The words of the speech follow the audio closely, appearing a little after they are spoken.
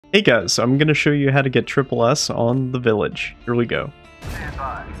Hey guys, I'm going to show you how to get triple S on the village. Here we go.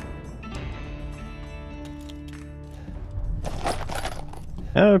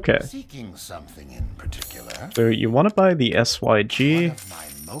 Okay. Seeking something in particular. So you want to buy the SYG.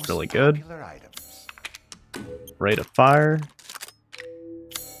 Really good. Rate of fire.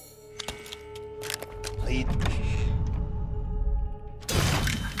 Lead.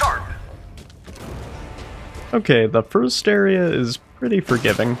 Okay, the first area is pretty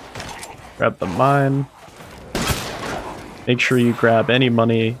forgiving. Grab the mine. Make sure you grab any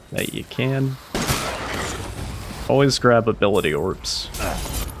money that you can. Always grab ability orbs.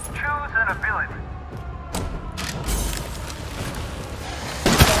 Choose an ability.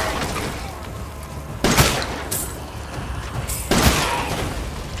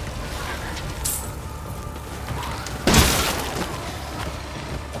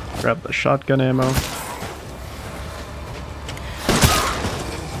 Grab the shotgun ammo.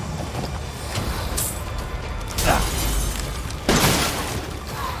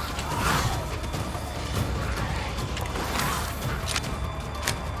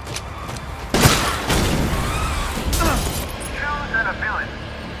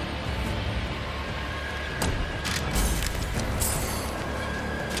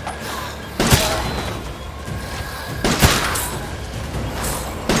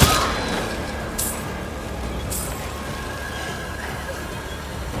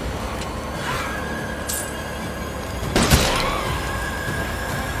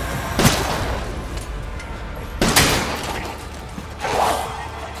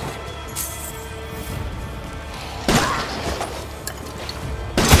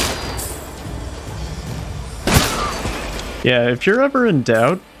 Yeah, if you're ever in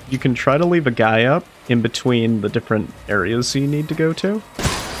doubt, you can try to leave a guy up in between the different areas you need to go to.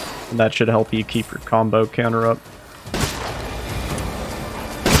 And that should help you keep your combo counter up.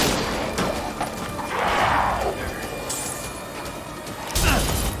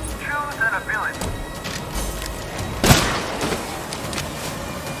 Choose an ability.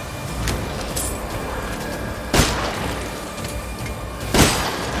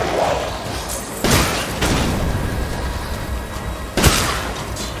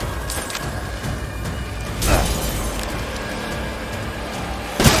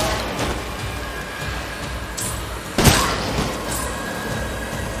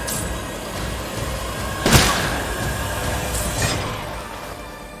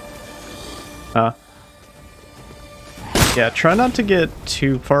 Yeah, try not to get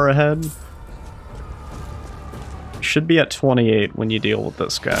too far ahead. You should be at 28 when you deal with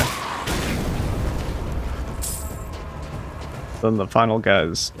this guy. Then the final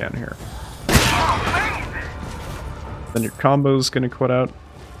guy's down here. Then your combo's gonna quit out.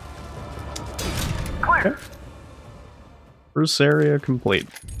 Okay. First area complete.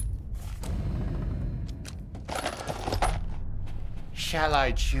 Shall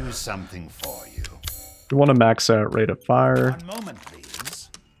I choose something for you? You want to max out rate of fire. 1 moment, please.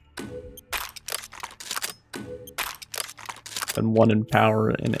 And 1 in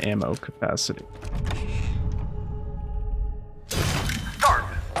power and ammo capacity. Start.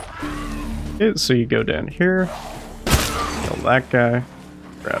 Okay, so you go down here, kill that guy,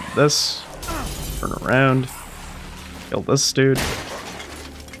 grab this, turn around, kill this dude.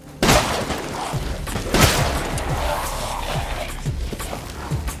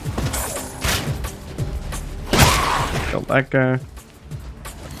 Kill that guy.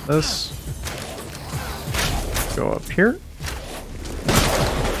 This. Go up here.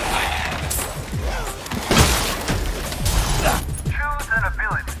 Choose an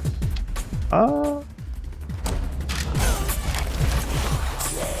ability.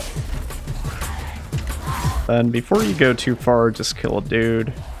 Then before you go too far, just kill a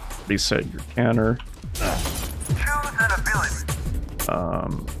dude. Reset your counter. Choose an ability.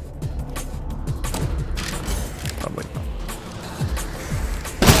 Probably.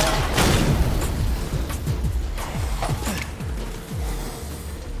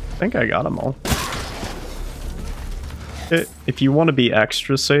 I think I got them all. If you want to be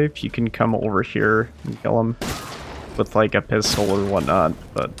extra safe, you can come over here and kill them with like a pistol or whatnot,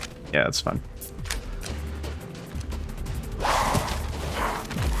 but yeah, it's fine.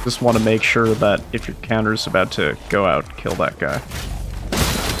 Just want to make sure that if your counter's about to go out, kill that guy.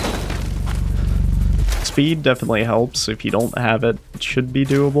 Speed definitely helps. If you don't have it, it should be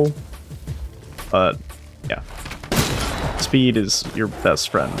doable. But yeah, speed is your best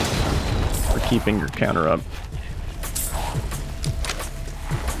friend for keeping your counter up.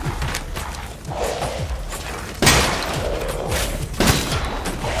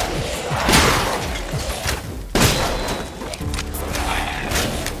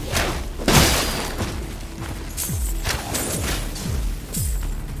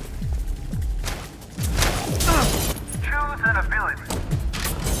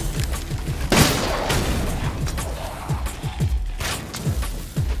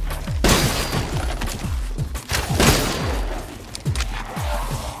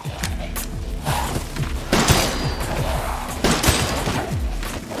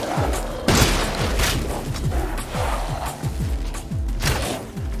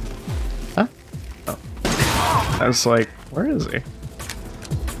 I was like, where is he?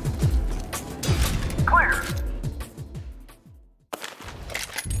 Clear.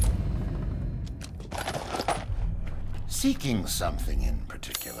 Seeking something in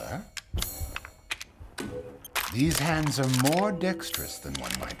particular? These hands are more dexterous than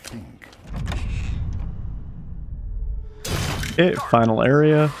one might think. Okay, final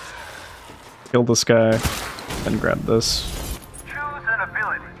area. Kill this guy, and grab this. Choose an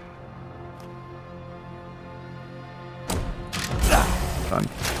ability. Fun.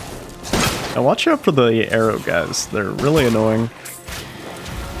 Now watch out for the arrow guys. They're really annoying.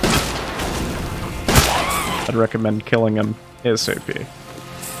 I'd recommend killing them ASAP.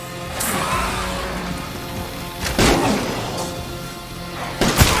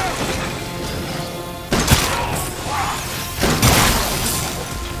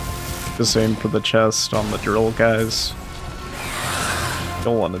 The same for the chest on the drill guys.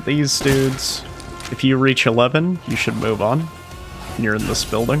 Kill one of these dudes. If you reach 11, you should move on. You're in this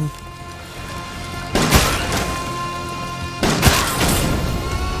building.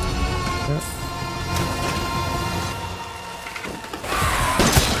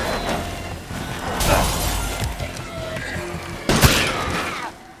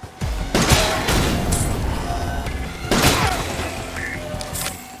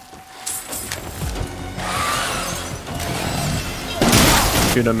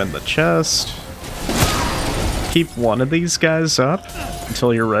 Shoot him in the chest. Keep one of these guys up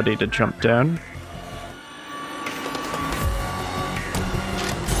until you're ready to jump down.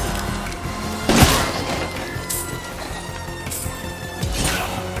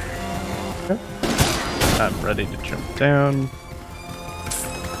 Okay. I'm ready to jump down.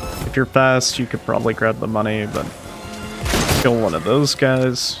 If you're fast, you could probably grab the money, but kill one of those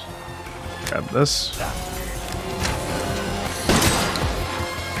guys. Grab this.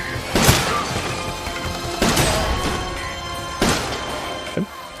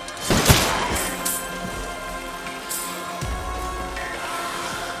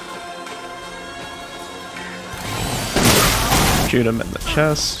 Shoot him in the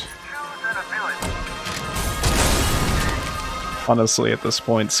chest. Honestly, at this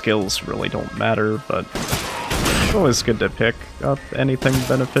point, skills really don't matter, but it's always good to pick up anything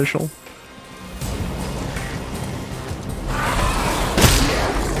beneficial.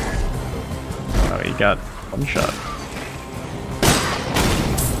 Oh, he got one shot.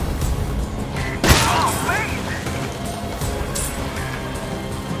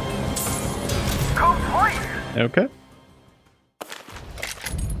 Okay.